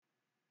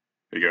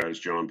Hey guys,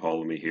 John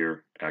Polemy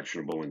here,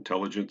 Actionable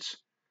Intelligence.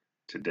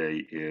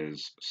 Today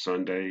is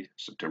Sunday,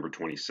 September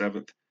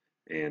 27th,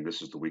 and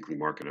this is the weekly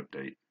market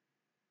update.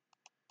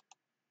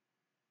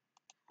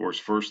 Of course,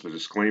 first the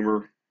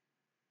disclaimer,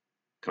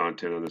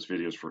 content on this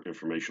video is for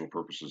informational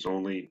purposes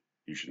only.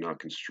 You should not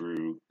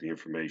construe the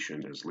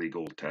information as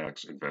legal,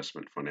 tax,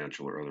 investment,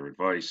 financial, or other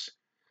advice.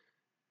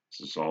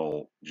 This is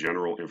all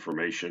general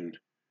information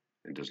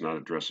and does not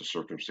address the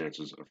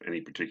circumstances of any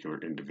particular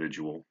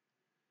individual.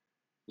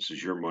 This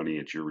is your money,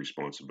 it's your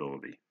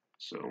responsibility.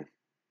 So,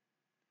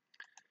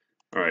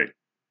 all right,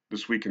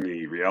 this week in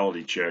the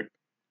reality check,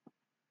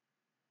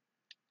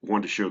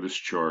 wanted to show this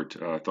chart.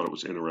 I thought it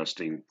was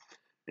interesting.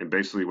 And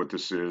basically what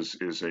this is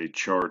a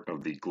chart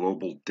of the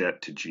global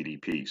debt to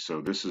GDP. So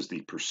this is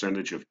the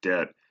percentage of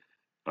debt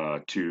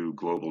to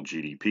global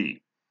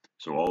GDP.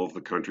 So all of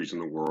the countries in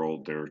the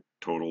world, their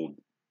total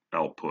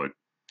output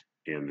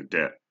and the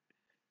debt.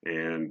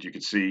 And you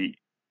can see,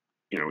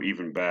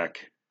 even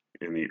back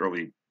in the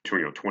early,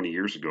 20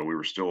 years ago, we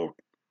were still,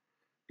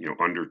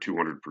 under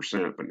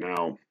 200%, but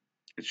now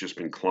it's just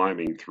been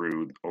climbing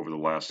through over the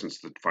last, since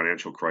the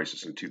financial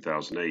crisis in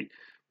 2008,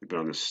 we've been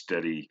on this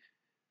steady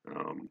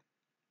um,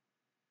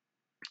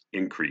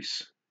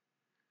 increase.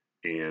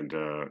 And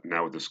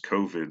now with this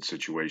COVID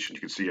situation, you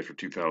can see after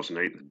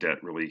 2008, the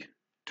debt really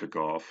took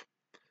off,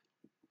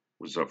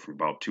 was up from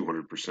about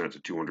 200% to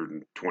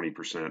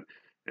 220%.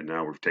 And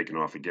now we've taken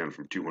off again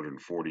from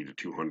 240 to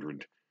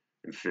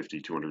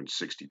 250,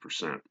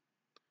 260%.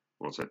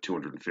 Well, it's at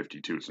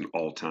 252. It's an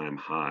all-time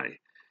high.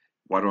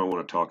 Why do I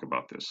want to talk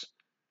about this?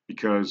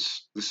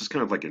 Because this is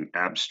kind of like an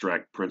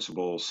abstract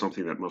principle,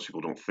 something that most people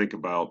don't think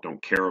about,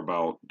 don't care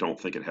about, don't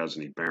think it has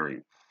any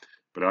bearing.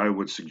 But I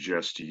would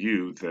suggest to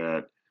you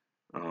that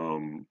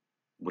um,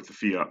 with the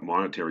fiat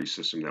monetary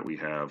system that we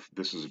have,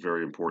 this is a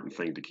very important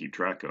thing to keep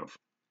track of.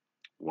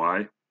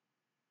 Why?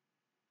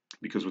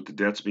 Because with the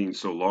debts being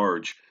so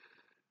large,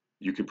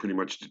 you can pretty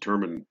much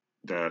determine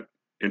that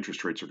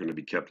interest rates are going to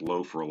be kept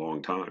low for a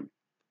long time.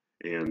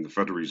 And the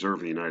Federal Reserve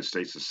of the United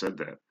States has said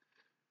that.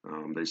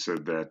 They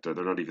said that they're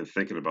not even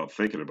thinking about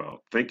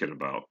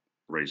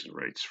raising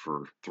rates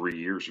for 3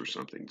 years or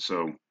something.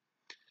 So,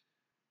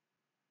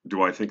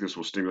 do I think this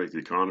will stimulate the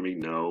economy?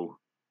 No.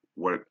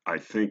 What I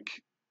think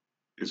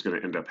is going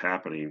to end up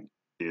happening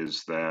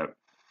is that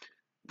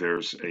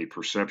there's a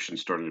perception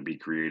starting to be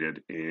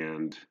created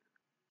and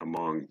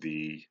among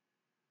the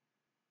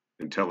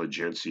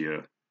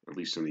intelligentsia, at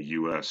least in the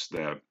US,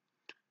 that,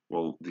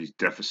 well, these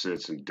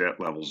deficits and debt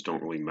levels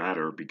don't really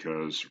matter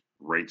because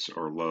rates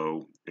are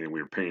low and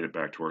we're paying it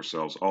back to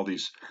ourselves. All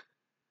these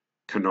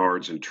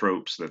canards and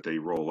tropes that they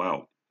roll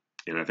out.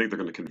 And I think they're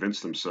going to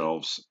convince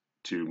themselves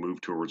to move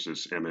towards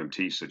this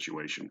MMT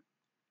situation.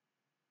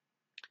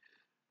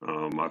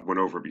 I've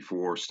went over it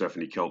before,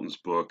 Stephanie Kelton's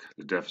book,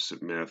 The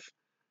Deficit Myth.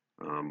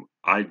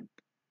 I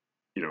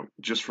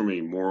just from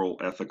a moral,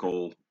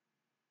 ethical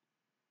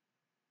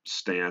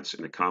stance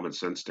and a common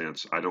sense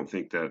stance, I don't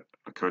think that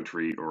a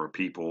country or a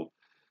people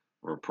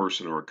or a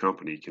person or a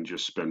company can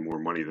just spend more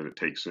money than it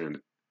takes in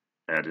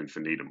ad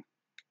infinitum.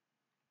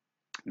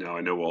 Now,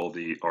 I know all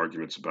the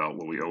arguments about,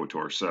 well, we owe it to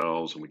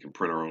ourselves and we can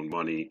print our own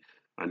money.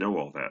 I know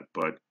all that,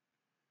 but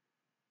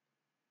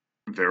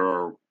there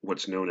are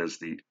what's known as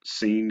the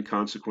seen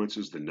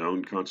consequences, the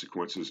known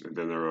consequences, and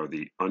then there are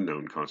the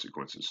unknown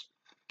consequences.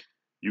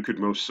 You could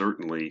most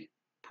certainly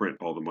print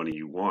all the money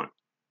you want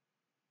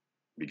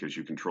because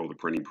you control the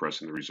printing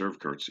press and the reserve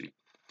currency.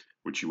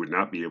 What you would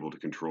not be able to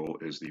control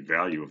is the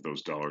value of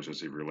those dollars as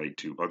they relate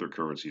to other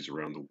currencies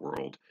around the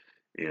world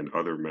and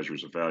other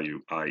measures of value,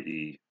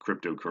 i.e.,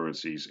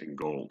 cryptocurrencies and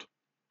gold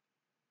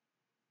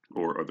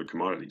or other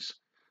commodities.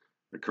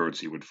 The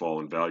currency would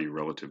fall in value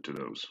relative to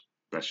those.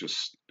 That's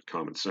just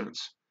common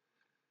sense.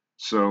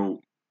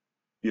 So,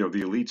 the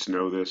elites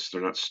know this.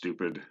 They're not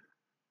stupid.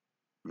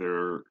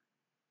 They're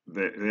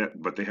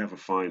but they have a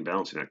fine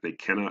balancing act. They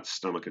cannot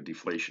stomach a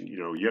deflation.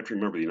 You have to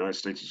remember the United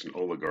States is an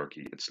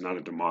oligarchy. It's not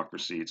a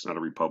democracy. It's not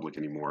a republic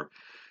anymore.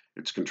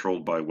 It's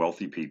controlled by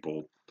wealthy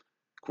people,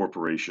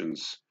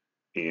 corporations,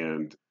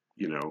 and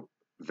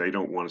they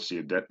don't want to see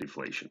a debt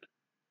deflation.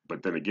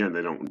 But then again,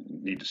 they don't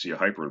need to see a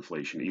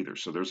hyperinflation either.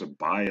 So there's a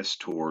bias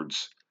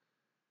towards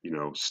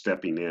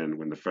stepping in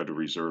when the Federal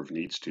Reserve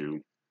needs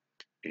to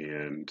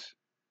and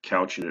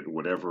couching it in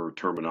whatever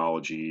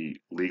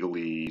terminology,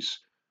 legalese,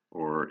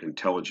 or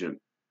intelligent,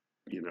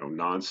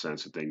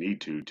 nonsense that they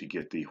need to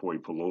get the hoi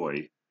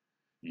polloi,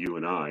 you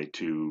and I,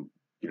 to,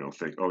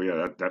 think, oh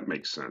yeah, that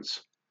makes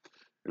sense.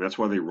 And that's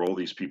why they roll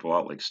these people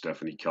out like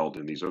Stephanie Kelton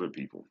and these other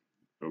people.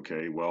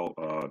 Okay, well,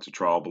 it's a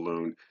trial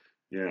balloon.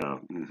 Yeah,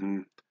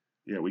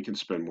 yeah, we can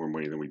spend more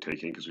money than we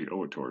take in because we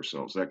owe it to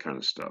ourselves, that kind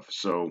of stuff.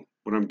 So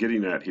what I'm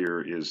getting at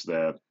here is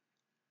that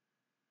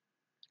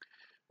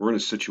we're in a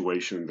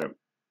situation that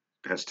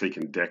has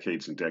taken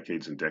decades and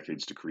decades and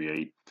decades to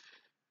create.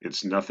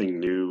 It's nothing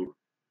new.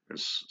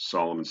 As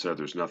Solomon said,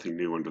 there's nothing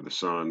new under the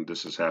sun.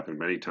 This has happened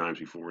many times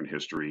before in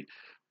history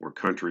where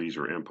countries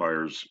or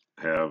empires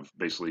have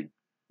basically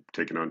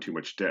taken on too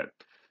much debt.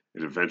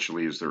 It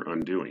eventually is their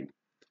undoing.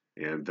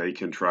 and they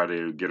can try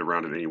to get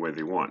around it any way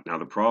they want. Now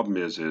the problem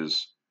is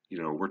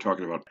we're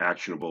talking about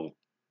actionable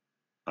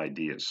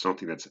ideas,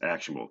 something that's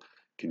actionable.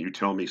 Can you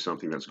tell me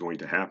something that's going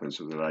to happen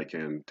so that I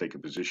can take a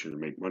position and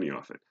make money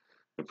off it?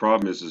 The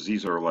problem is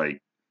these are like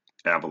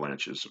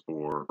avalanches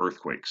or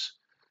earthquakes.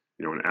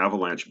 An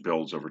avalanche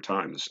builds over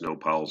time. The snow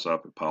piles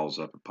up, it piles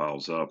up, it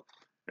piles up,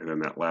 and then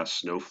that last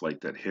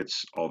snowflake that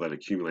hits all that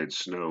accumulated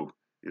snow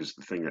is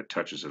the thing that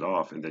touches it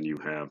off, and then you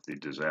have the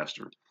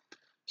disaster.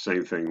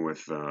 Same thing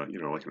with,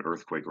 like an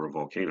earthquake or a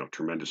volcano.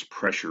 Tremendous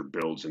pressure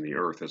builds in the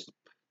earth as the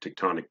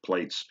tectonic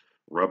plates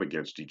rub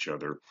against each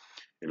other,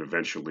 and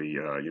eventually,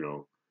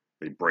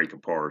 they break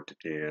apart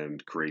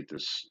and create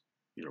this,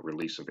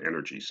 release of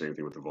energy. Same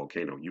thing with the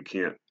volcano. You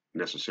can't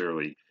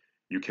necessarily,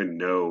 you can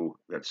know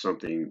that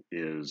something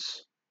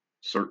is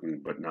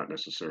certain, but not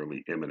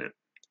necessarily imminent.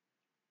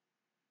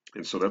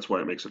 And so that's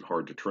why it makes it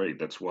hard to trade.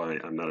 That's why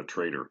I'm not a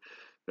trader.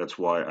 That's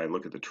why I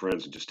look at the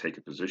trends and just take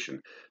a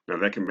position. Now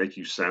that can make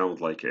you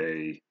sound like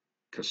a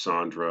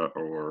Cassandra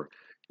or,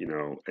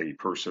 a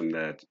person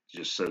that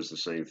just says the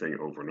same thing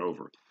over and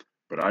over.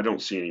 But I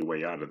don't see any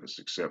way out of this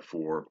except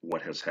for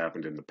what has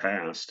happened in the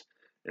past,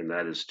 and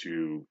that is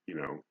to,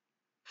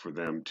 for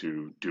them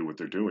to do what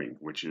they're doing,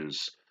 which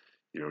is,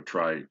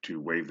 try to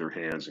wave their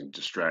hands and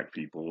distract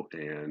people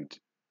and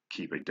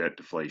keep a debt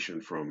deflation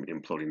from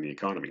imploding the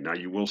economy. Now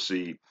you will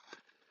see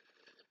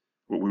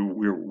what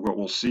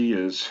we'll see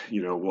is,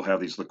 we'll have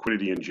these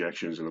liquidity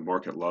injections, and the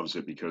market loves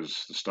it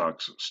because the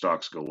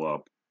stocks go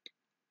up.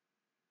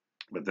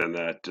 But then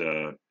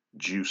that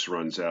juice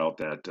runs out,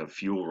 that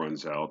fuel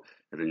runs out,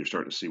 and then you're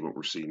starting to see what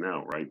we're seeing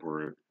now, right?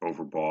 We're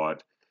overbought,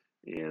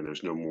 and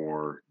there's no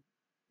more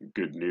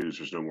good news.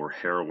 There's no more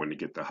heroin to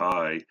get the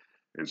high,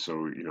 and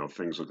so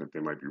things look like they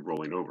might be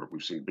rolling over.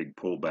 We've seen big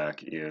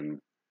pullback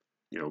in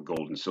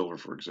gold and silver,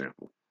 for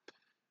example.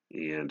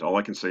 And all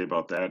I can say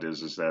about that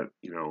is that,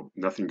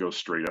 nothing goes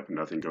straight up and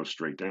nothing goes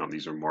straight down.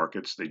 These are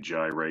markets, they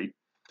gyrate.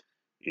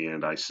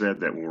 And I said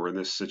that when we're in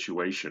this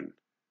situation,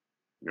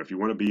 if you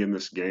want to be in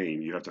this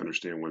game, you have to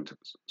understand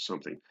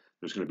something.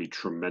 There's going to be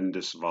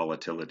tremendous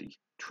volatility,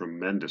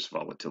 tremendous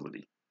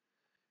volatility.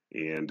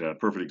 And a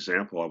perfect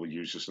example I will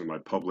use just in my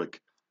public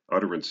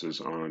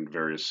utterances on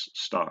various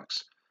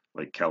stocks,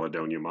 like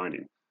Caledonia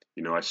Mining.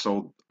 I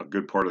sold a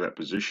good part of that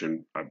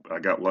position. I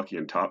got lucky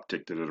and top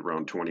ticked it at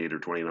around $28 or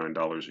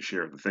 $29 a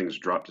share. The thing's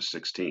dropped to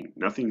 16.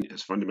 Nothing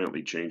has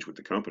fundamentally changed with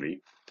the company,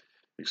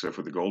 except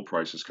for the gold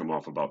price has come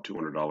off about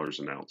 $200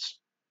 an ounce.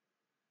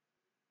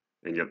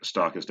 And yet the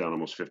stock is down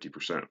almost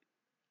 50%.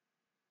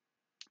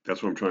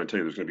 That's what I'm trying to tell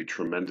you. There's going to be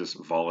tremendous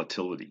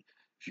volatility.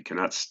 If you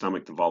cannot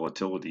stomach the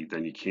volatility,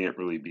 then you can't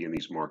really be in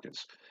these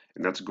markets.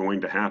 And that's going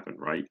to happen,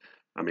 right?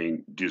 I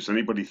mean, does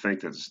anybody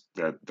think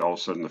that all of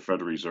a sudden the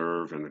Federal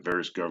Reserve and the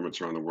various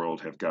governments around the world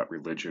have got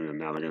religion and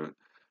now they're going to,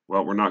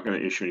 well, we're not going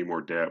to issue any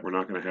more debt. We're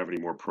not going to have any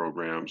more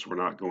programs. We're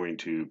not going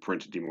to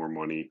print any more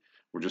money.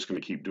 We're just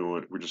going to keep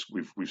doing it.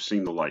 We've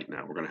seen the light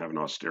now. We're going to have an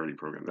austerity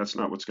program. That's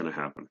not what's going to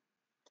happen.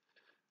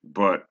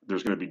 But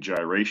there's going to be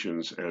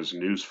gyrations as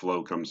news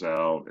flow comes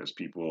out, as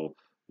people,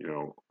 you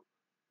know,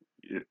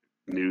 it,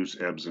 news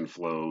ebbs and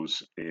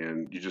flows,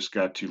 and you just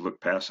got to look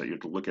past that. You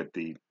have to look at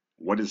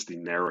what is the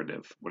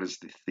narrative? What is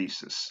the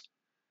thesis?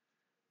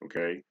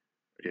 Okay,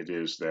 it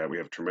is that we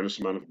have a tremendous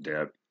amount of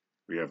debt.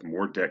 We have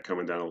more debt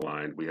coming down the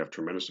line. We have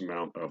tremendous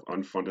amount of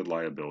unfunded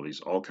liabilities,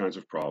 all kinds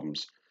of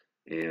problems,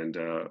 and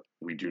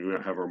we do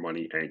not have our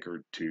money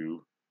anchored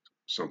to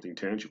something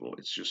tangible.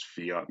 It's just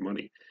fiat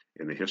money.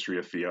 And the history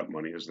of fiat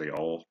money is they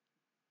all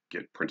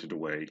get printed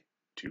away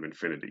to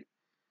infinity.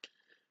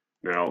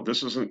 Now,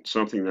 this isn't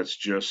something that's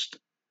just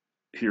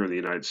here in the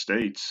United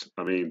States.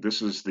 I mean,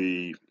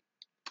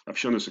 I've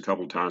shown this a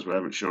couple of times, but I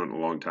haven't shown it in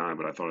a long time,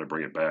 but I thought I'd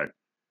bring it back.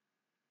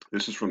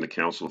 This is from the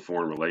Council of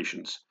Foreign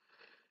Relations.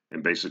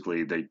 And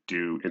basically, they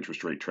do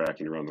interest rate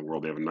tracking around the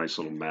world. They have a nice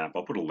little map.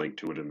 I'll put a link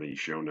to it in the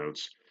show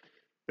notes.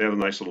 They have a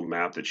nice little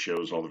map that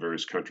shows all the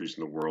various countries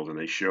in the world, and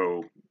they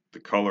show the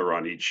color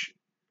on each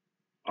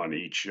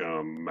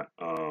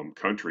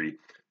country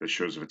that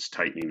shows if it's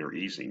tightening or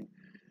easing.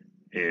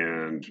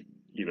 And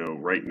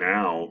right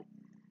now,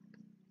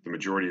 the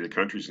majority of the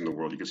countries in the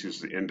world, you can see this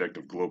is the index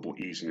of global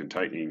easing and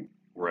tightening.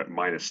 We're at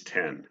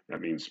 -10.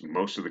 That means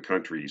most of the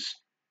countries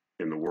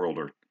in the world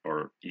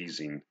are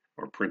easing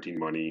or printing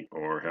money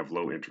or have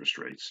low interest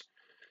rates.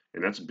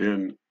 And that's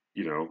been,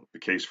 the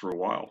case for a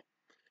while.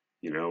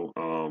 You know,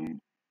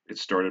 it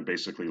started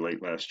basically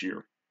late last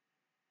year.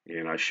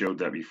 And I showed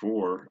that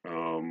before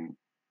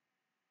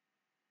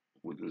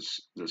with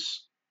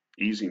this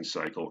easing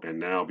cycle. And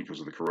now because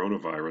of the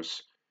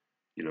coronavirus,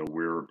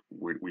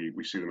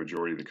 we see the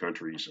majority of the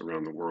countries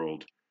around the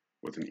world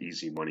with an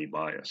easy money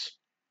bias.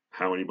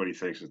 How anybody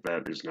thinks that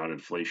that is not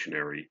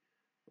inflationary,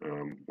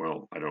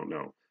 well, I don't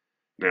know.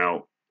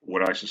 Now,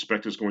 what I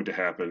suspect is going to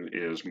happen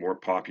is more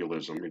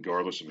populism,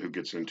 regardless of who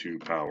gets into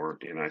power.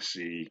 And I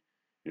see,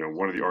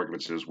 one of the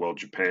arguments is, well,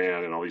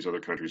 Japan and all these other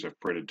countries have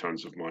printed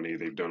tons of money,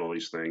 they've done all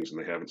these things, and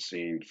they haven't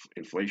seen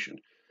inflation.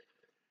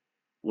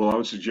 Well, I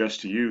would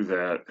suggest to you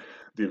that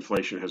the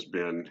inflation has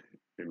been,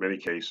 in many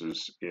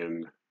cases,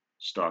 in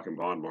stock and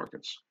bond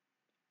markets.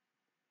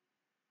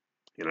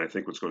 And I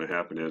think what's going to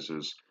happen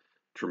is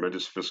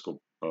tremendous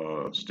fiscal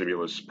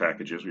stimulus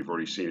packages. We've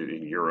already seen it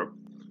in Europe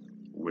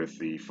with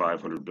the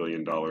 $500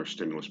 billion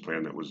stimulus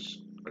plan that was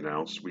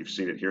announced. We've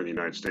seen it here in the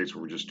United States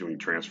where we're just doing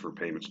transfer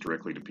payments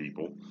directly to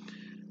people.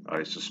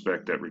 I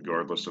suspect that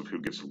regardless of who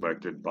gets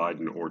elected,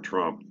 Biden or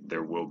Trump,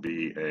 there will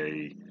be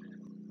a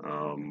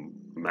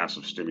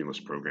massive stimulus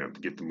program to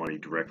get the money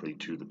directly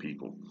to the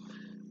people.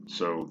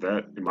 So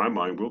that, in my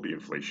mind, will be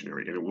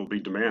inflationary and it will be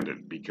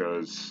demanded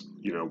because,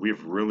 we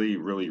have really,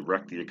 really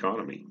wrecked the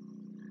economy.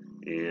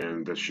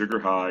 And the sugar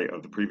high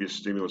of the previous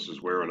stimulus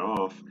is wearing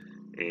off,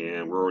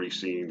 and we're already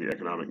seeing the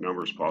economic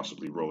numbers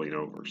possibly rolling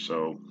over.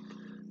 So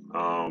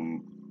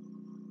um,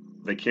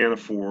 they can't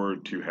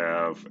afford to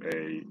have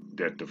a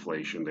debt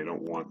deflation. They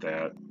don't want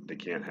that. They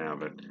can't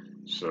have it.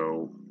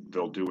 So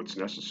they'll do what's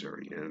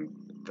necessary, and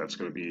that's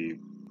going to be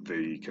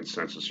the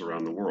consensus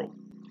around the world.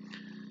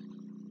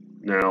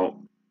 Now,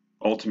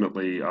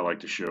 ultimately, I like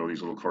to show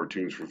these little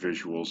cartoons for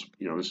visuals.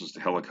 This is the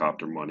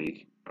helicopter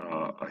money.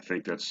 I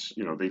think that's,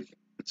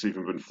 it's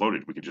even been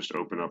floated. We could just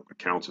open up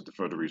accounts at the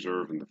Federal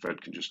Reserve and the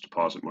Fed can just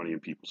deposit money in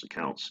people's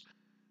accounts.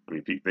 I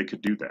mean, they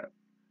could do that.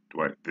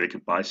 They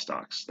could buy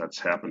stocks. That's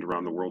happened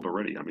around the world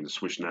already. I mean, the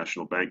Swiss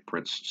National Bank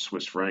prints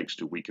Swiss francs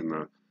to weaken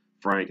the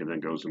franc and then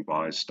goes and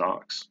buys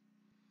stocks.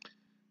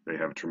 They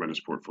have a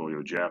tremendous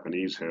portfolio.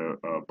 Japanese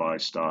buy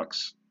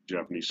stocks.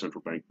 Japanese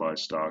central bank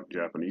buys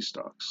Japanese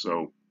stocks.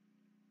 So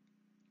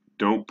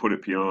don't put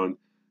it beyond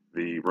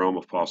the realm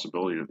of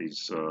possibility that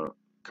these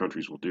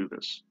countries will do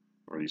this,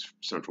 or these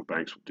central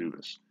banks will do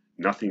this.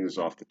 Nothing is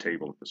off the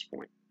table at this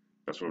point.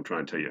 That's what I'm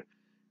trying to tell you.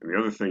 And the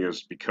other thing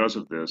is, because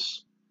of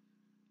this,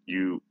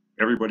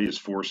 everybody is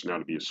forced now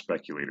to be a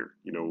speculator.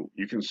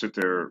 You can sit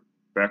there.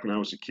 Back when I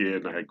was a kid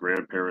and I had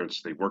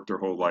grandparents, they worked their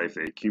whole life.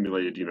 They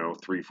accumulated,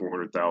 $300,000,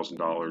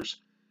 $400,000.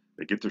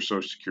 They get their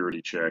Social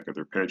Security check or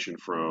their pension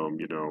from,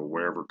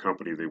 wherever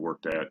company they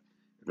worked at.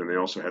 Then they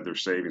also had their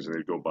savings and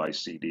they'd go buy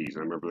CDs.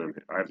 I remember them.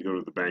 I had to go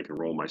to the bank and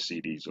roll my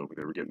CDs over.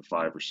 They were getting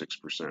 5 or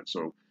 6%.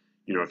 So,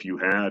 if you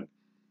had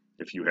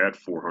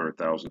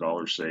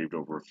 $400,000 saved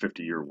over a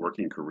 50-year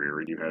working career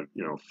and you had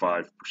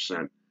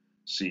 5%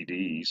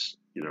 CDs,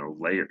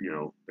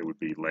 it would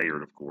be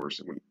layered, of course.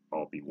 It wouldn't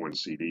all be one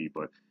CD,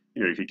 but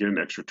you could get an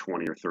extra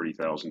 $20,000 or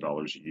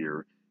 $30,000 a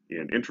year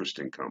in interest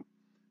income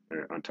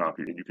on top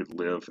of it, and you could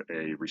live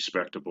a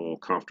respectable,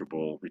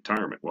 comfortable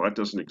retirement. Well, that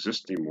doesn't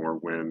exist anymore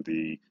when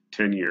the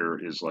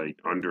 10-year is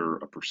like under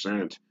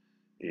 1%,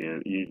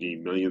 and you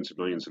need millions and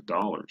millions of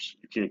dollars.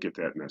 You can't get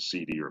that in a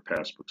CD or a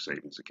passbook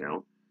savings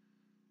account.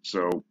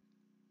 So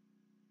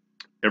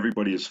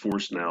everybody is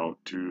forced now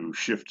to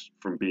shift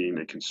from being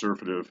a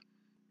conservative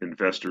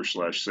investor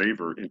slash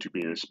saver into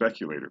being a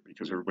speculator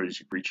because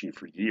everybody's reaching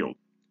for yield.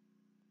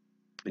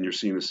 And you're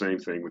seeing the same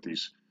thing with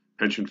these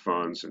pension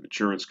funds and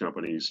insurance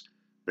companies.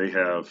 They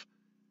have,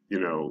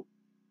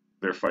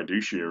 their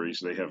fiduciaries,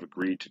 they have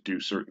agreed to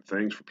do certain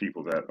things for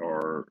people that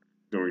are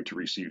going to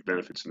receive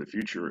benefits in the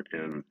future.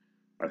 And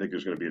I think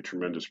there's going to be a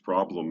tremendous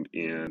problem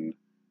in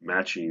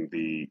matching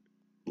the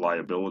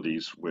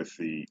liabilities with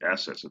the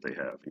assets that they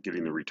have and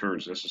getting the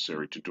returns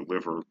necessary to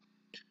deliver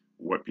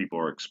what people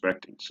are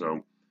expecting.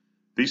 So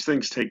these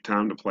things take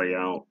time to play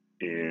out,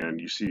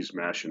 and you see these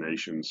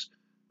machinations.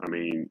 I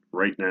mean,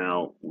 right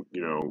now,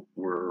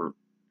 we're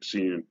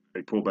seeing a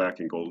pullback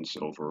in gold and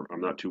silver.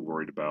 I'm not too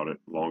worried about it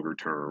longer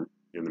term.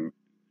 But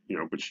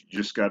you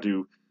just got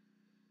to.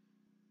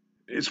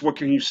 It's what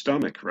can you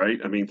stomach, right?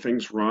 I mean,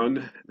 things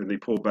run, then they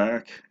pull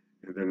back,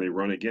 and then they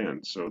run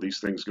again. So these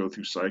things go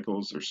through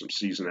cycles. There's some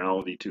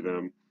seasonality to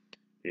them,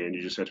 and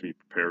you just have to be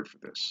prepared for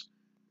this.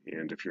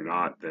 And if you're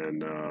not,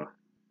 then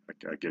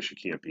I guess you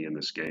can't be in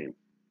this game.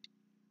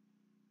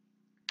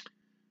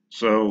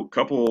 So, a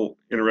couple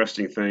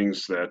interesting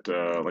things that,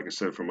 like I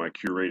said, from my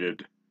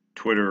curated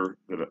Twitter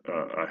that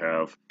I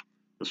have.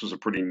 This was a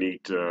pretty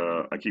neat.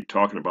 I keep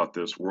talking about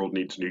this. World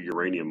needs new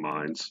uranium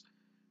mines,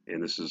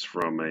 and this is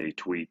from a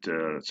tweet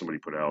somebody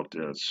put out.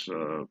 It's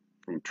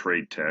from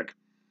Trade Tech,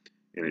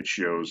 and it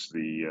shows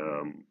the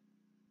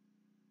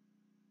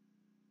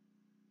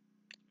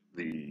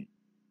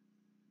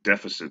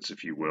deficits,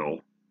 if you will,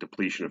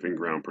 depletion of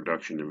in-ground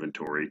production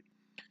inventory.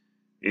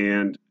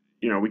 And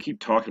we keep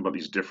talking about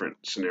these different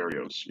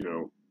scenarios.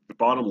 The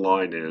bottom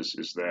line is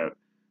that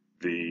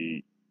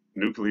the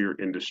nuclear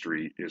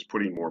industry is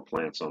putting more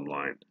plants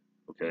online.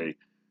 Okay,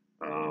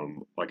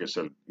 like I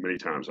said many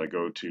times, I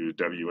go to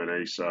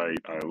WNA site,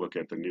 I look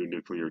at the new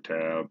nuclear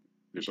tab.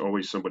 There's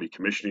always somebody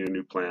commissioning a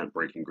new plant,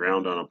 breaking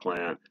ground on a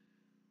plant,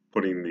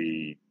 putting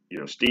the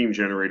steam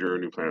generator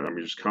in a new plant. I mean,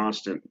 there's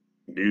constant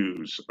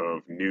news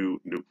of new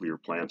nuclear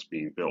plants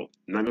being built.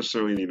 Not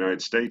necessarily in the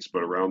United States,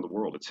 but around the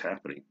world, it's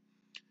happening.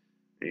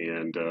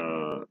 And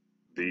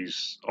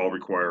these all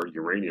require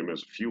uranium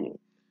as a fuel.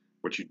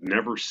 What you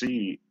never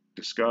see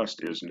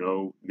discussed is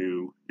no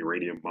new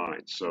uranium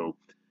mines. So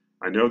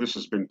I know this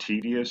has been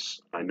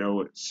tedious. I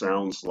know it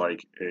sounds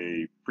like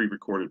a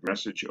pre-recorded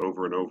message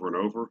over and over and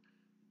over,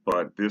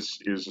 but this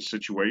is a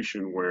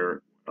situation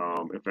where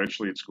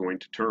eventually it's going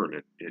to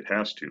turn. It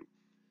has to.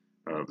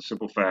 The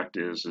simple fact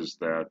is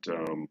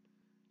that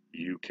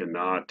you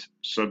cannot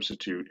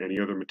substitute any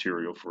other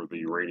material for the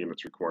uranium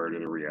that's required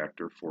in a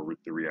reactor for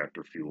the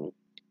reactor fuel.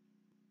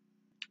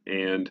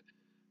 And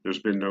there's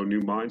been no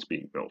new mines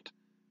being built.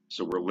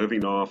 So we're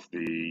living off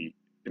the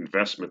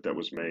investment that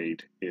was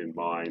made in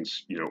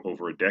mines,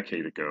 over a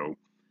decade ago.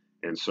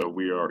 And so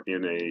we are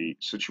in a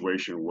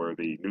situation where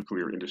the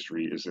nuclear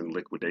industry is in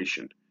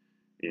liquidation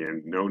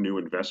and no new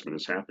investment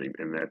is happening.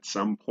 And at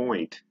some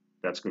point,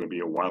 that's going to be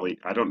a wily,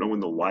 I don't know when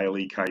the Wile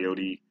E.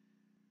 Coyote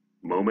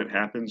moment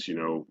happens.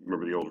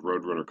 Remember the old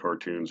Roadrunner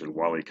cartoons, and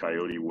Wile E.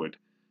 Coyote would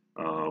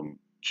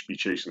be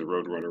chasing the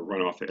Roadrunner,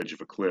 run off the edge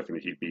of a cliff, and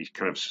he'd be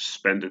kind of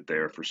suspended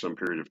there for some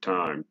period of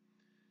time.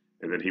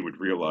 And then he would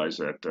realize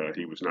that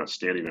he was not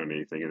standing on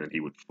anything, and then he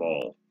would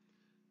fall.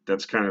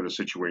 That's kind of the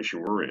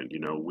situation we're in.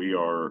 We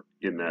are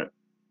in that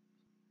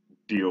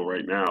deal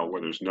right now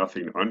where there's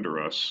nothing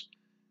under us,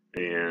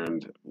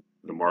 and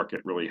the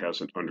market really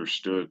hasn't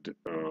understood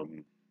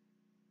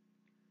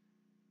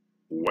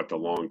what the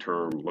long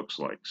term looks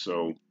like.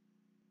 So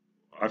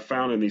I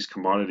found in these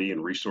commodity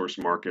and resource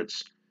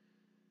markets,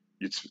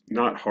 it's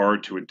not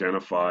hard to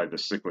identify the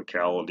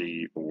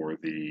cyclicality or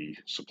the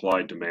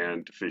supply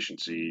demand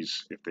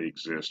deficiencies if they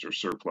exist, or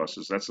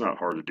surpluses. That's not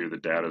hard to do. The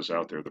data's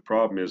out there. The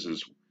problem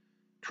is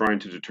trying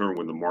to determine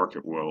when the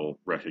market will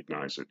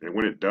recognize it. And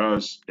when it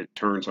does, it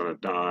turns on a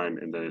dime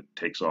and then it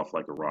takes off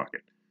like a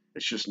rocket.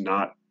 It's just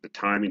not, the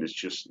timing is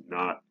just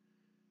not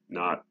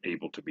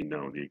able to be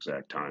known, the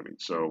exact timing.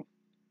 So,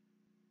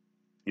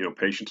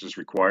 patience is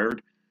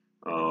required.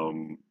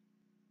 You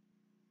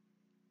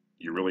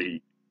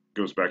really,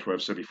 goes back to what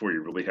I've said before,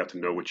 you really have to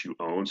know what you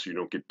own so you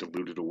don't get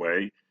diluted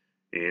away.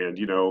 And,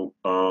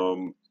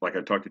 like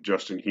I talked to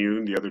Justin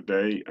Hune the other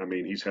day, I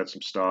mean, he's had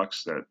some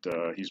stocks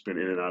that he's been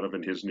in and out of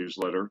in his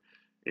newsletter,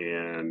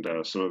 and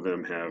some of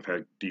them have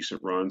had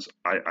decent runs.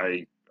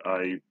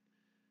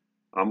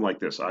 I'm like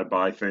this. I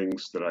buy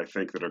things that I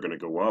think that are going to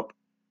go up.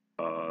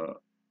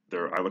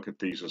 I look at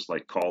these as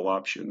like call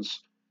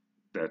options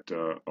that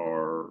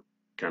are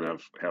kind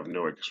of have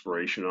no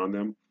expiration on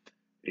them.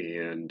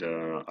 And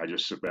I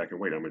just sit back and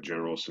wait. I'm a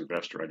generalist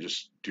investor. I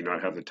just do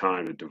not have the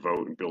time to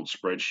devote and build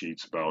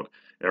spreadsheets about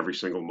every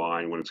single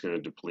mine when it's going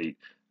to deplete.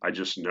 I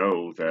just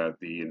know that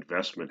the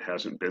investment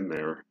hasn't been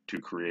there to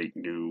create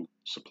new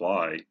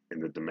supply,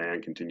 and the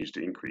demand continues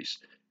to increase.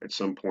 At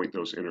some point,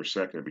 those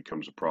intersect and it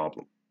becomes a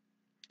problem.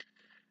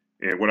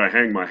 And what I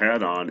hang my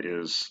hat on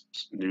is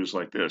news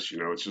like this.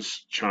 It's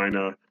just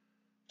China.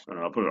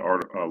 I'll put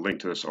a link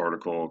to this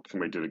article.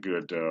 Somebody did a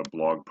good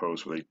blog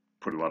post where they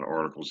put a lot of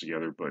articles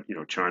together. But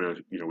China,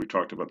 we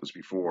talked about this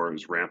before,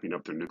 is ramping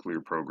up their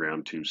nuclear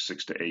program to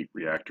 6 to 8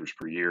 reactors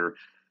per year.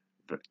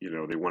 That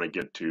they want to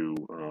get to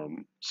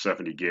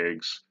 70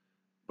 gigs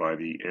by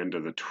the end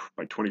of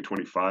by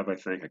 2025, I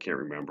think. I can't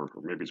remember,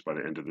 or maybe it's by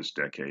the end of this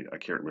decade. I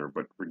can't remember.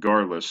 But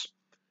regardless,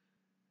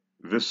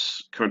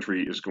 this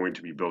country is going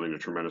to be building a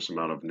tremendous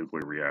amount of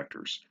nuclear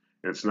reactors.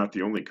 And it's not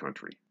the only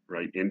country,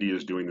 right? India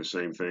is doing the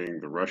same thing.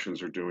 The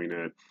Russians are doing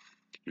it.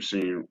 You're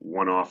seeing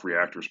one-off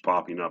reactors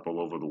popping up all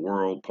over the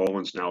world.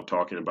 Poland's now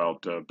talking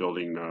about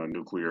building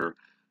nuclear.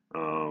 The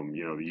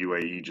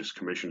UAE just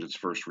commissioned its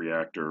first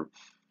reactor.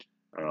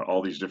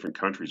 All these different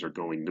countries are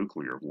going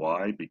nuclear.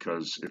 Why?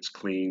 Because it's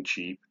clean,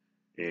 cheap,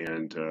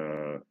 and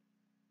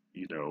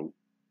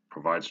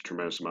provides a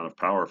tremendous amount of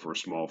power for a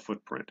small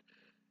footprint.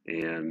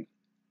 And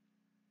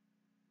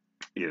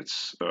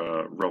it's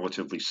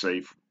relatively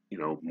safe.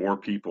 More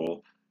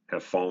people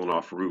have fallen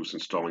off roofs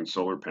installing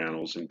solar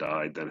panels and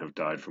died than have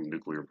died from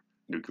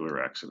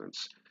nuclear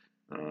accidents.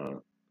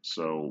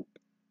 So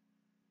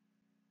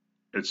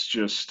it's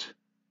just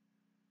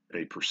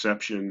a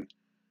perception,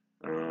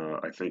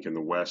 I think, in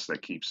the West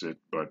that keeps it.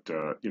 But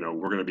we're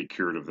going to be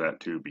cured of that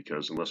too,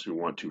 because unless we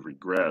want to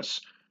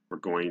regress, we're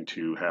going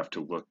to have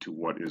to look to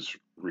what is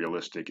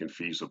realistic and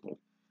feasible,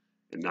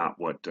 and not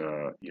what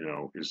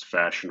is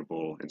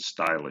fashionable and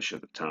stylish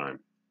at the time.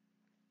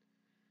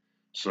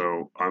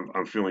 So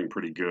I'm feeling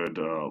pretty good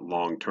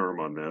long term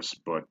on this,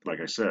 but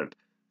like I said,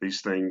 these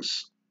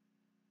things,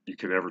 you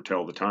can never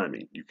tell the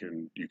timing. You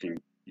can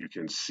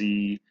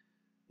see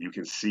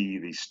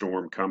the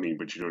storm coming,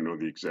 but you don't know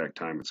the exact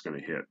time it's going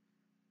to hit.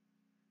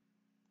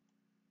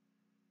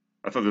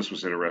 I thought this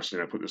was interesting.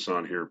 I put this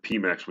on here.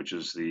 Pemex, which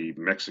is the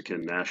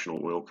Mexican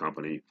national oil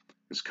company,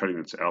 is cutting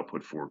its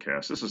output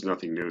forecast. This is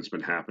nothing new. It's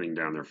been happening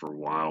down there for a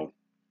while.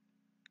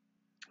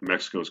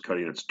 Mexico is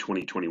cutting its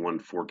 2021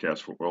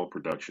 forecast for oil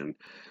production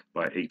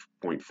by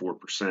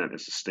 8.4%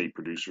 as the state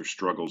producer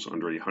struggles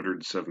under a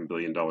 $107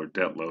 billion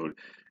debt load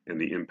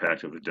and the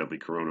impact of the deadly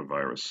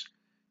coronavirus.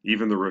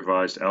 Even the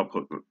revised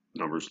output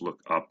numbers look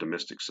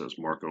optimistic, says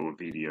Marco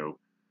Ovidio,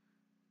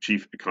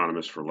 chief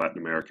economist for Latin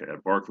America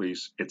at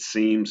Barclays. It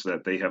seems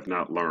that they have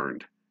not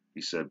learned,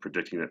 he said,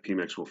 predicting that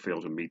Pemex will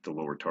fail to meet the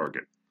lower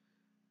target.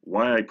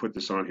 Why I put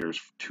this on here is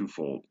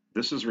twofold.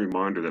 This is a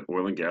reminder that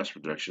oil and gas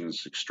production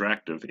is an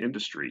extractive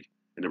industry,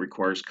 and it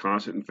requires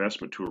constant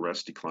investment to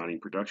arrest declining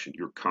production.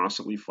 You're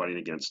constantly fighting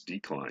against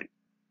decline,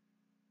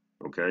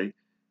 okay?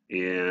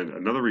 And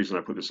another reason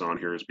I put this on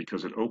here is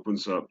because it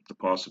opens up the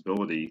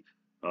possibility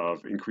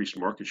of increased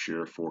market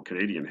share for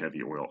Canadian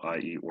heavy oil,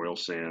 i.e. oil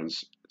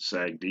sands,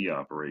 SAGD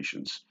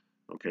operations,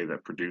 okay,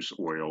 that produce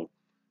oil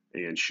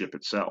and ship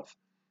it south.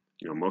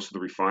 Most of the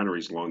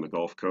refineries along the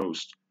Gulf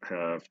Coast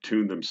have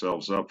tuned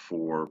themselves up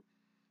for,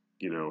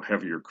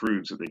 heavier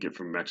crudes that they get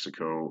from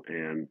Mexico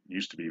and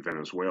used to be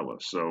Venezuela.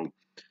 So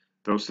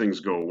those things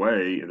go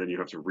away, and then you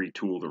have to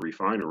retool the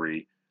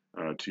refinery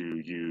to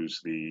use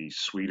the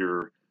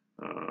sweeter,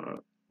 uh,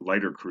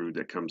 lighter crude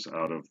that comes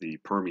out of the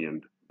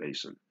Permian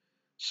Basin.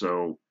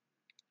 So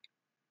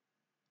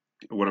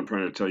what I'm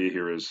trying to tell you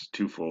here is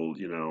twofold.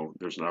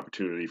 There's an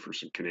opportunity for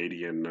some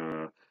Canadian.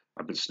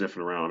 I've been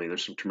sniffing around. I mean,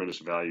 there's some tremendous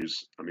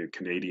values. I mean,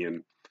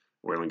 Canadian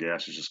oil and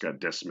gas has just got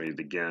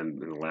decimated again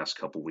in the last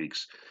couple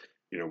weeks.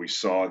 We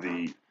saw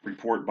the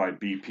report by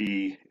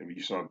BP, and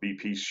you saw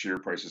BP's share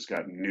price has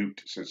got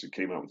nuked since it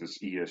came out with this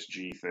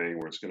ESG thing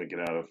where it's going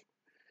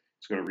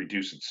to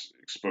reduce its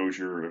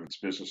exposure of its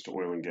business to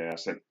oil and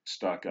gas. That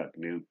stock got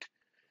nuked.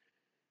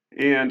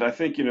 And I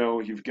think,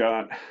 you've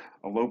got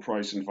a low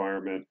price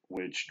environment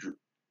which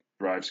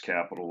drives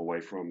capital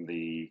away from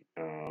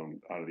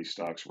out of these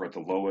stocks. We're at the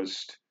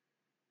lowest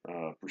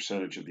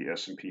percentage of the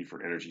S&P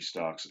for energy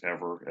stocks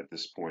ever at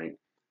this point.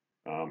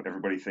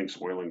 Everybody thinks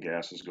oil and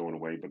gas is going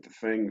away, but the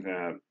thing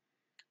that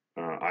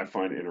I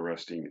find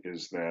interesting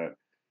is that,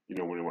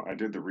 when I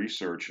did the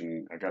research,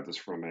 and I got this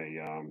from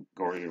a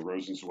Guardian and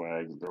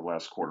Rosenzweig, their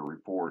last quarter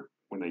report,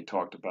 when they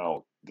talked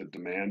about the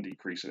demand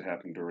decrease that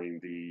happened during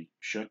the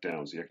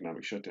shutdowns, the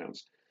economic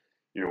shutdowns.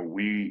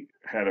 We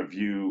had a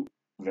view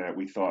that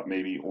we thought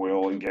maybe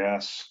oil and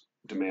gas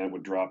demand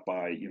would drop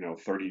by,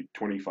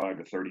 25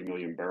 to 30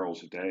 million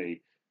barrels a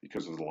day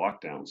because of the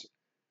lockdowns.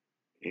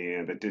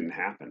 And that didn't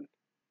happen.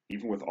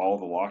 Even with all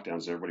the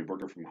lockdowns, everybody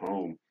working from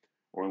home,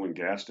 oil and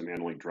gas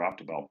demand only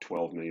dropped about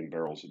 12 million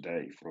barrels a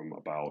day from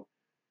about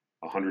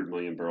 100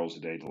 million barrels a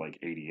day to like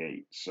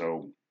 88.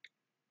 So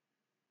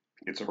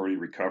it's already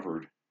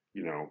recovered,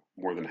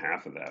 more than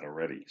half of that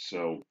already.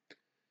 So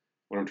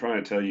what I'm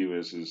trying to tell you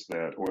is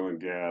that oil and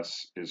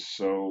gas is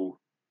so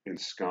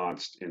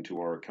ensconced into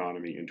our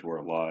economy, into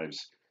our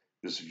lives.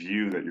 This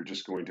view that you're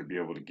just going to be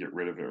able to get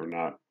rid of it or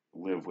not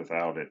live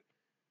without it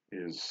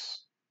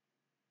is,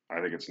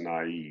 I think it's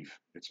naive.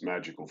 It's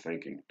magical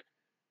thinking.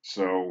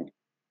 So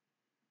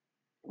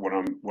what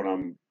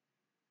I'm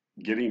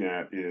getting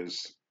at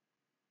is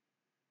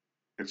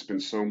it's been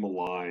so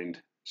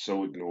maligned,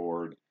 so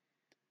ignored.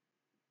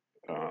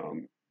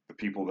 The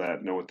people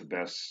that know it the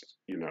best,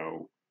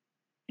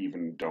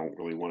 even don't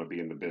really want to be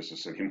in the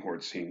business anymore,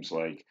 it seems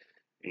like,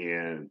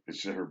 and it's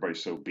just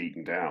everybody's so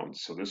beaten down.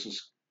 So this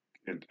is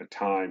a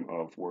time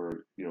of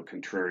where,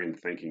 contrarian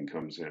thinking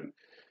comes in.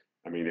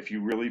 I mean, if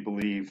you really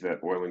believe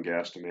that oil and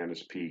gas demand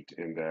has peaked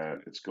and that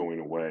it's going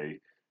away,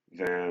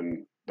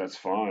 then that's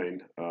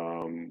fine.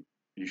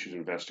 You should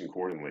invest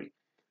accordingly.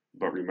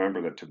 But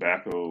remember that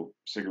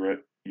cigarette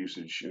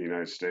usage in the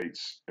United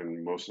States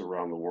and most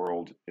around the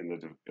world,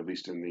 at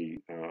least in the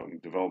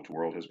developed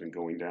world, has been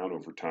going down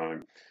over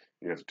time.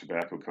 The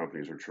tobacco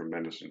companies are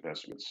tremendous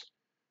investments.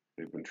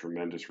 They've been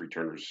tremendous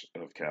returners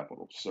of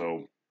capital.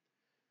 So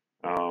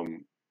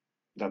um,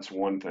 that's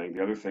one thing.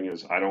 The other thing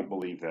is I don't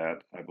believe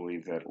that. I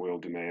believe that oil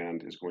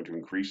demand is going to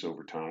increase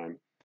over time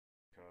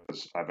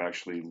because I've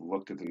actually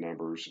looked at the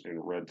numbers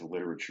and read the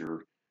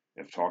literature.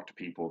 I've talked to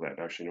people that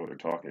actually know what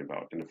they're talking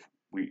about. And if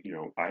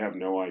I have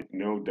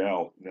no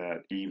doubt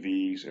that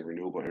EVs and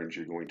renewable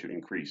energy are going to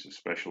increase,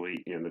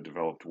 especially in the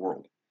developed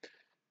world.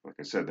 Like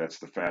I said, that's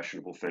the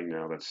fashionable thing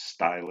now. That's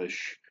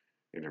stylish,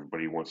 and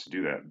everybody wants to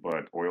do that.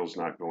 But oil's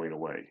not going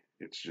away.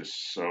 It's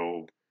just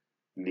so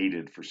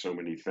needed for so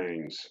many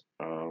things,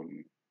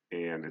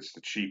 and it's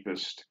the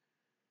cheapest,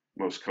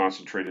 most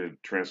concentrated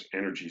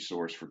energy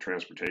source for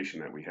transportation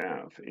that we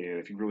have. And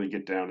if you really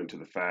get down into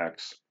the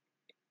facts,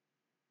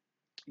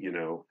 you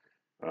know,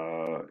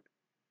 uh,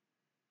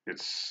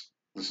 it's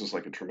this is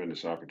like a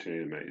tremendous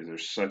opportunity to make.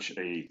 There's such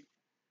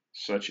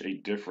a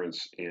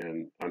difference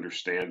in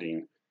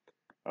understanding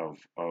of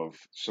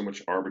so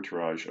much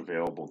arbitrage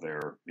available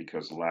there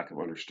because the lack of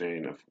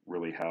understanding of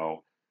really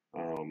how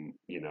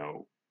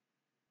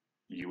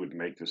you would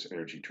make this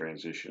energy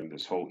transition,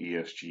 this whole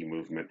ESG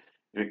movement.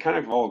 And it kind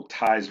of all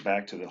ties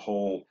back to the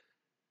whole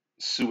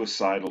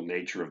suicidal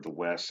nature of the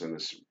West and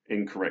this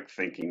incorrect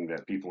thinking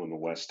that people in the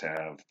West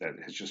have that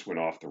has just went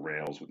off the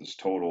rails with this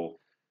total,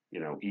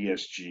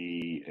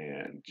 ESG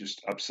and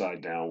just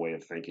upside down way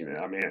of thinking.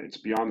 I mean, it's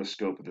beyond the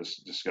scope of this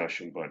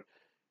discussion, but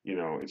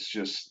it's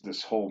just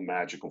this whole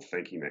magical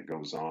thinking that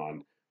goes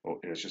on, and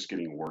it's just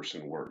getting worse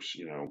and worse.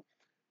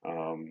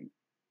 Um,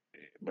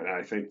 but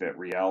I think that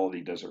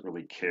reality doesn't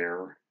really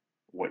care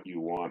what you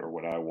want or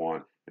what I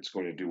want. It's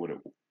going to do what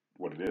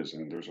it is,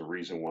 and there's a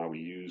reason why we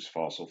use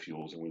fossil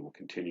fuels, and we will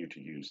continue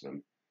to use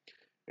them.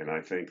 And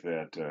I think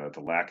that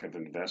the lack of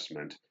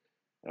investment,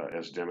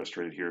 as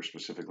demonstrated here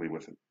specifically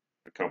with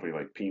a company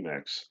like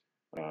Pemex,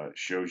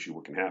 shows you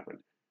what can happen.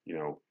 You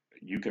know,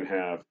 you can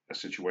have a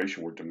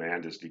situation where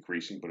demand is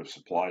decreasing, but if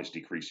supply is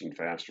decreasing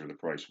faster, the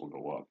price will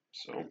go up.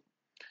 So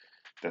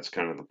that's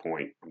kind of the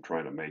point I'm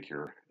trying to make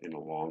here in a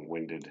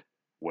long-winded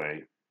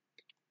way.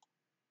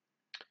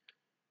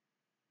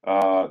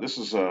 This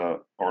is an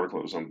article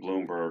that was on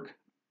Bloomberg.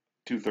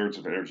 Two-thirds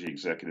of energy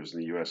executives in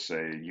the U.S.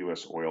 say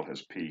U.S. oil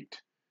has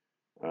peaked.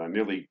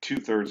 Nearly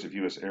two-thirds of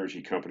U.S.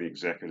 energy company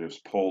executives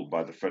polled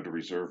by the Federal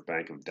Reserve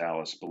Bank of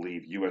Dallas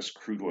believe U.S.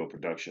 crude oil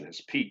production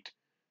has peaked,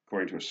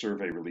 according to a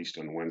survey released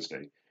on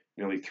Wednesday.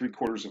 Nearly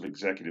three-quarters of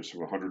executives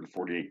from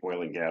 148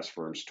 oil and gas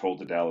firms told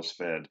the Dallas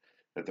Fed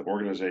that the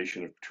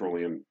Organization of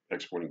Petroleum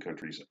Exporting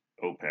Countries,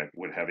 OPEC,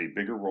 would have a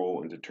bigger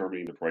role in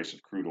determining the price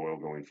of crude oil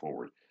going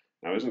forward.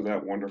 Now, isn't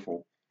that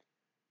wonderful?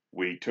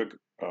 We took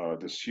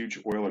this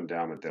huge oil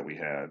endowment that we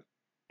had,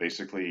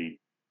 basically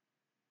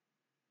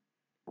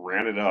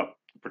ran it up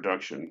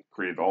production,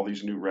 created all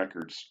these new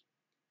records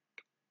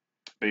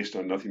based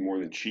on nothing more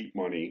than cheap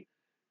money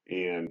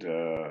and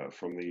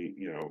from the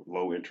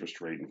low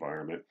interest rate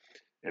environment.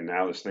 And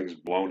now this thing's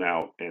blown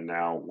out. And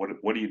now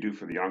what do you do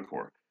for the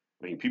encore?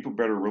 I mean, people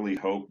better really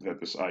hope that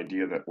this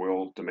idea that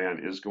oil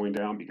demand is going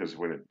down, because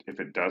if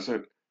it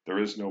doesn't, there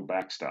is no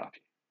backstop.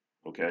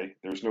 Okay,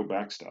 there's no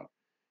backstop.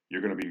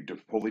 You're going to be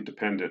wholly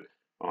dependent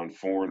on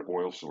foreign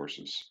oil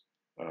sources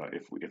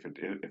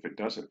if it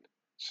doesn't.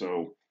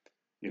 So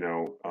you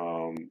know,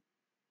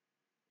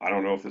 I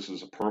don't know if this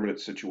is a permanent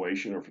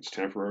situation or if it's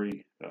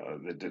temporary.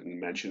 They didn't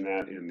mention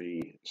that in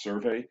the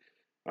survey.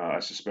 I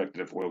suspect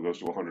that if oil goes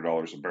to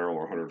 $100 a barrel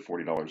or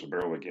 $140 a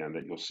barrel again,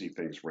 that you'll see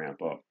things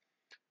ramp up.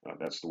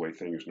 That's the way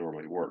things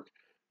normally work.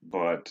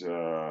 But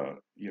how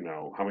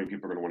many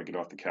people are going to want to get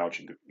off the couch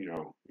and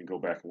and go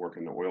back and work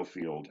in the oil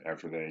field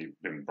after they've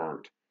been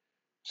burnt?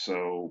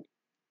 So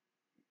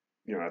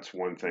that's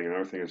one thing.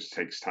 Another thing is it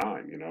takes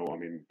time. I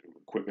mean,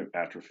 equipment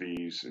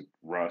atrophies, it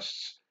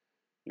rusts.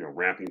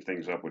 Ramping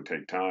things up would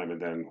take time,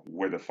 and then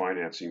would the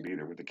financing be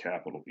there? Would the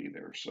capital be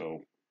there?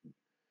 So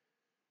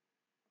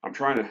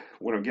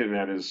what I'm getting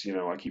at is,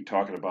 I keep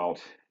talking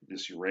about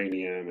this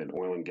uranium and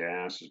oil and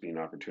gas as being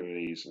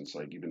opportunities. And it's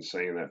like you've been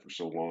saying that for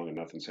so long and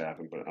nothing's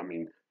happened. But I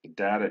mean, the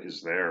data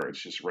is there.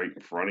 It's just right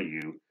in front of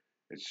you.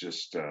 It's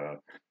just,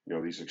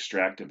 these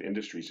extractive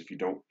industries, if you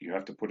don't, you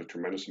have to put a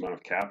tremendous amount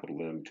of capital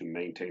in to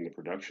maintain the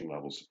production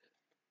levels.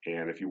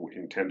 And if you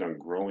intend on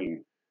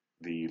growing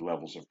the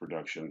levels of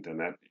production, then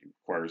that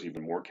requires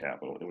even more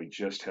capital. And we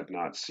just have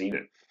not seen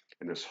it.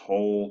 And this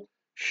whole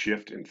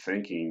shift in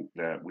thinking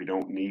that we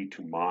don't need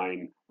to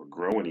mine or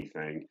grow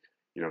anything,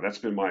 that's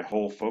been my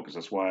whole focus.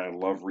 That's why I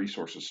love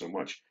resources so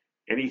much.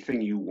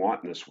 Anything you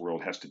want in this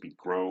world has to be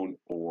grown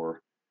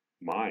or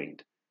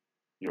mined.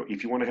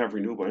 If you want to have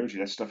renewable energy,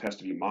 that stuff has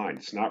to be mined.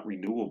 It's not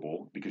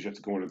renewable because you have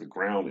to go into the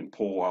ground and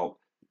pull out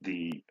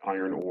the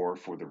iron ore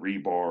for the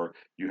rebar.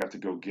 You have to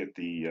go get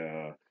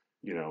the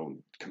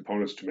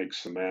components to make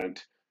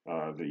cement,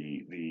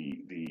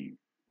 the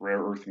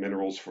rare earth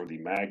minerals for the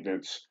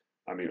magnets.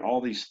 I mean,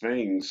 all these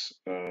things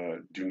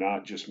do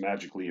not just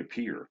magically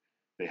appear.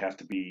 They have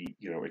to be,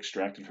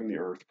 extracted from the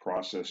earth,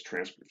 processed,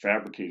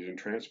 fabricated, and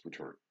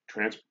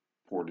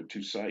transported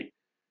to site.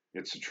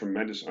 It's a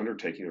tremendous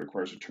undertaking. It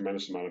requires a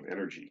tremendous amount of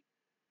energy.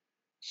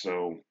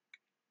 So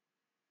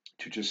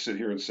to just sit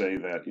here and say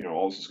that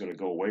all this is going to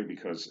go away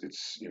because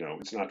it's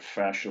not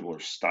fashionable or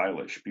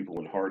stylish, people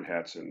in hard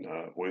hats and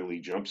oily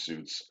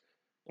jumpsuits,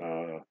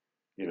 uh,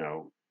 you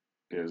know,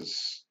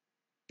 is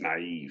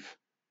naive.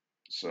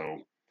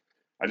 So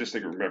I just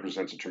think it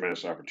represents a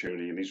tremendous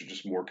opportunity, and these are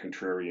just more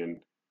contrarian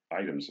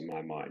items in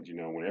my mind.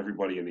 When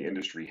everybody in the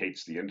industry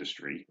hates the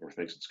industry or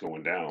thinks it's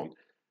going down,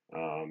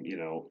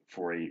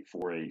 for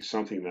a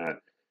something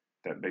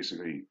that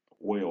basically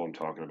oil I'm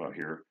talking about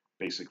here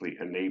basically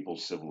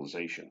enables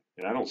civilization,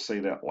 and I don't say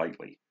that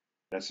lightly.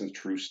 That's a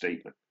true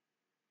statement.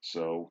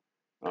 So,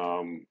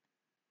 um,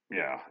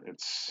 yeah,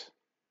 it's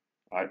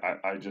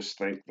I just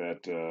think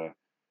that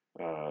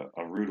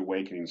a rude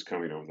awakening is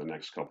coming over the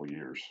next couple of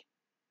years.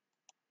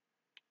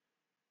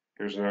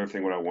 Here's another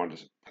thing what I wanted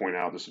to point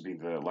out. This will be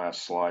the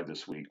last slide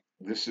this week.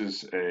 This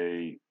is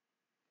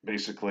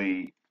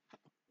basically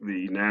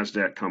the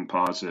Nasdaq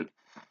Composite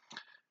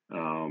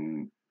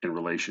in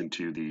relation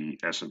to the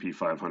S&P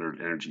 500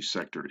 Energy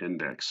Sector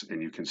Index,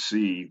 and you can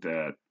see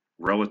that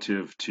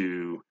relative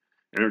to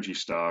energy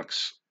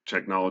stocks,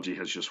 technology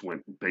has just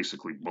went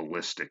basically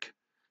ballistic.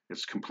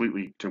 It's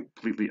completely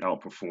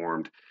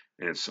outperformed,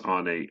 and it's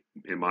on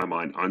in my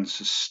mind,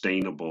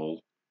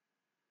 unsustainable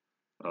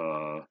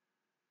uh,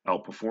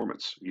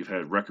 outperformance. You've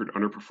had record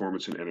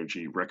underperformance in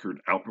energy,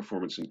 record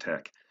outperformance in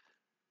tech.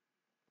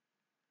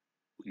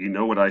 You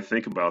know what I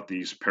think about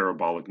these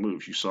parabolic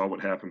moves. You saw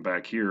what happened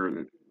back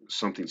here.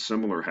 Something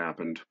similar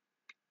happened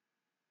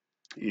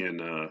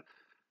in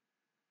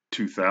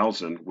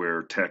 2000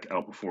 where tech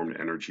outperformed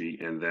energy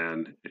and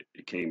then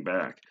it came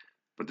back.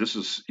 But this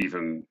is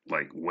even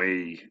like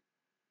way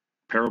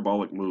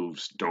parabolic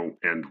moves don't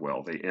end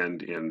well. They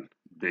end in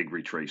big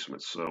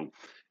retracements. So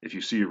if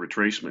you see a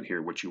retracement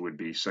here, what you would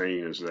be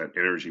saying is that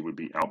energy would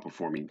be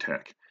outperforming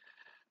tech.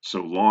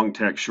 So long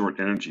tech, short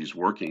energy is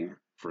working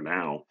for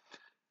now.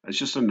 It's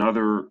just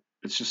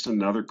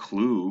another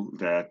clue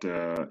that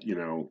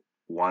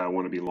why I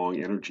want to be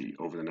long energy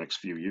over the next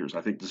few years.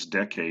 I think this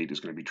decade is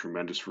going to be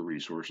tremendous for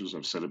resources.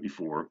 I've said it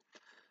before.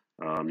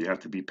 You have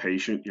to be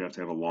patient. You have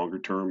to have a longer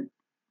term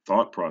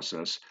thought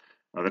process.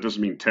 That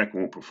doesn't mean tech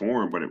won't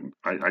perform, but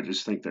I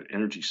just think that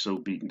energy's so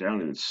beaten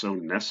down and it's so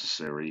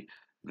necessary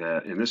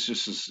that, and this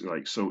just is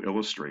like so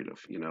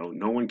illustrative,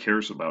 no one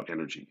cares about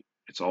energy.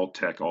 It's all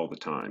tech all the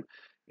time.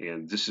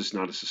 And this is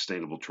not a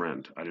sustainable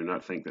trend. I do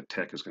not think that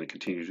tech is going to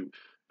continue to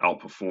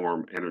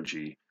outperform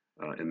energy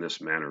in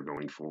this manner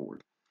going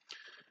forward.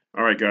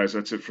 All right, guys,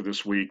 that's it for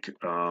this week.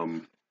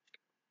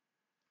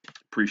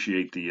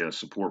 Appreciate the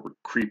support. We're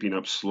creeping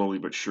up slowly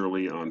but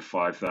surely on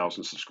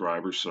 5,000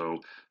 subscribers. So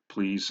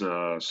please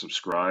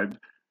subscribe.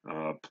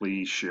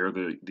 Please share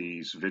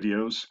these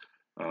videos.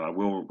 I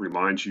will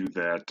remind you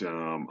that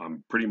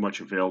I'm pretty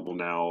much available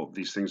now.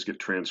 These things get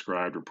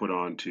transcribed or put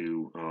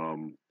onto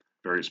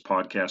various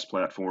podcast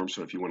platforms.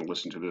 So if you want to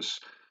listen to this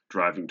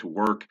driving to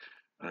work,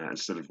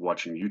 instead of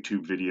watching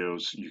YouTube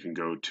videos, you can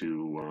go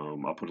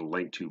to, I'll put a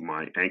link to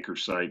my Anchor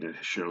site. It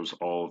shows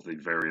all of the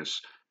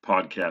various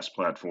podcast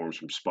platforms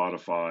from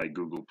Spotify,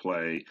 Google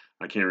Play.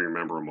 I can't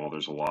remember them all.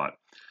 There's a lot.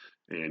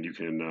 And you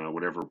can,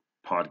 whatever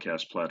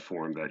podcast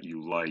platform that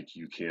you like,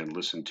 you can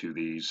listen to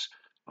these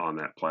on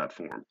that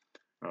platform.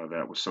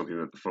 That was something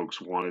that the folks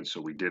wanted, so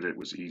we did it. It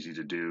was easy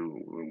to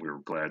do, and we were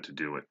glad to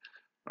do it.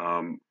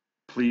 Um,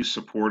 Please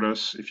support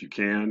us if you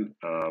can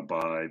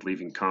by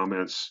leaving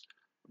comments,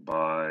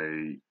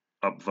 by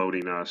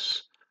upvoting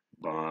us,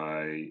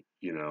 by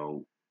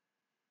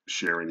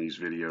sharing these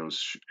videos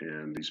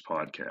and these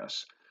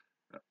podcasts.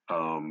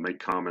 Make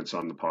comments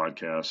on the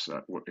podcast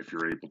if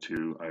you're able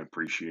to. I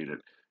appreciate it.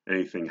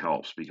 Anything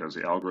helps because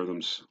the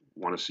algorithms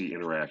want to see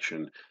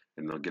interaction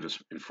and they'll get us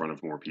in front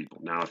of more people.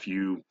 Now, if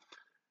you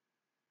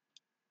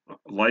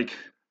like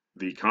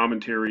the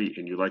commentary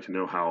and you'd like to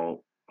know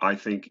how I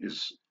think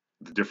is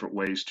the different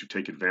ways to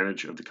take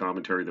advantage of the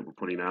commentary that we're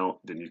putting out,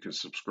 then you can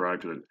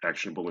subscribe to the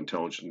Actionable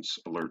Intelligence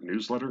Alert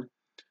newsletter.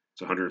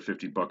 It's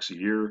 $150 a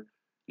year.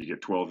 You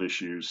get 12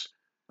 issues.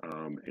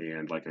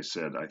 And like I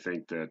said, I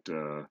think that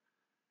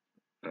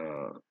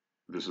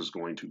this is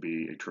going to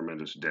be a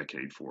tremendous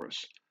decade for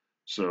us.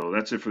 So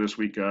that's it for this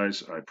week,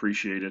 guys. I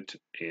appreciate it,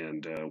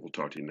 and we'll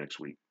talk to you next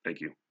week.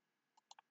 Thank you.